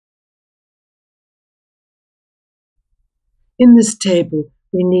In this table,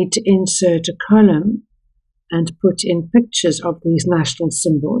 we need to insert a column and put in pictures of these national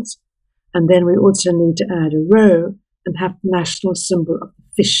symbols. And then we also need to add a row and have the national symbol of the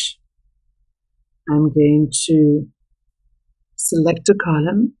fish. I'm going to select a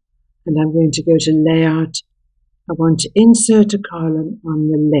column and I'm going to go to Layout. I want to insert a column on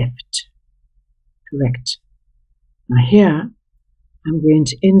the left. Correct. Now here, I'm going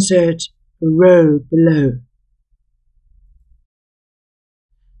to insert a row below.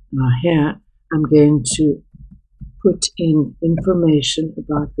 Now here, I'm going to put in information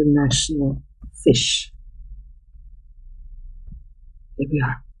about the national fish. There we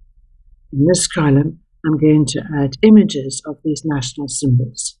are. In this column, I'm going to add images of these national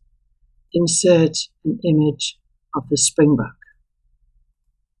symbols. Insert an image of the springbok.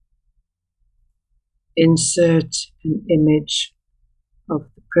 Insert an image of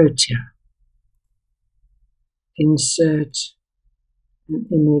the protea. Insert an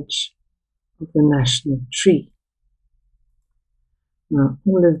image of the national tree. Now,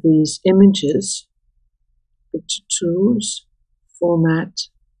 all of these images, picture tools, format,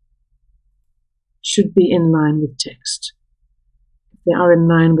 should be in line with text. If they are in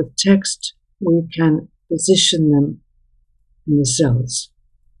line with text, we can position them in the cells.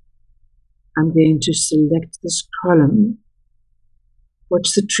 I'm going to select this column.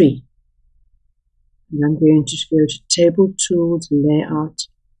 Watch the tree. And I'm going to go to Table Tools, Layout.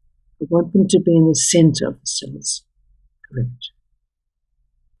 I want them to be in the center of the cells. Correct.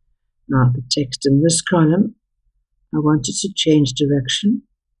 Now the text in this column, I want it to change direction.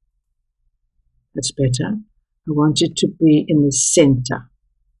 That's better. I want it to be in the center.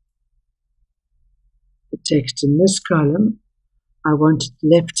 The text in this column, I want it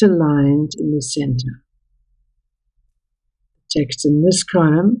left aligned in the center. The text in this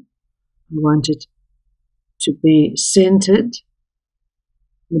column, I want it to be centered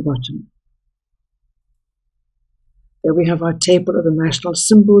in the bottom. There we have our table of the national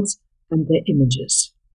symbols and their images.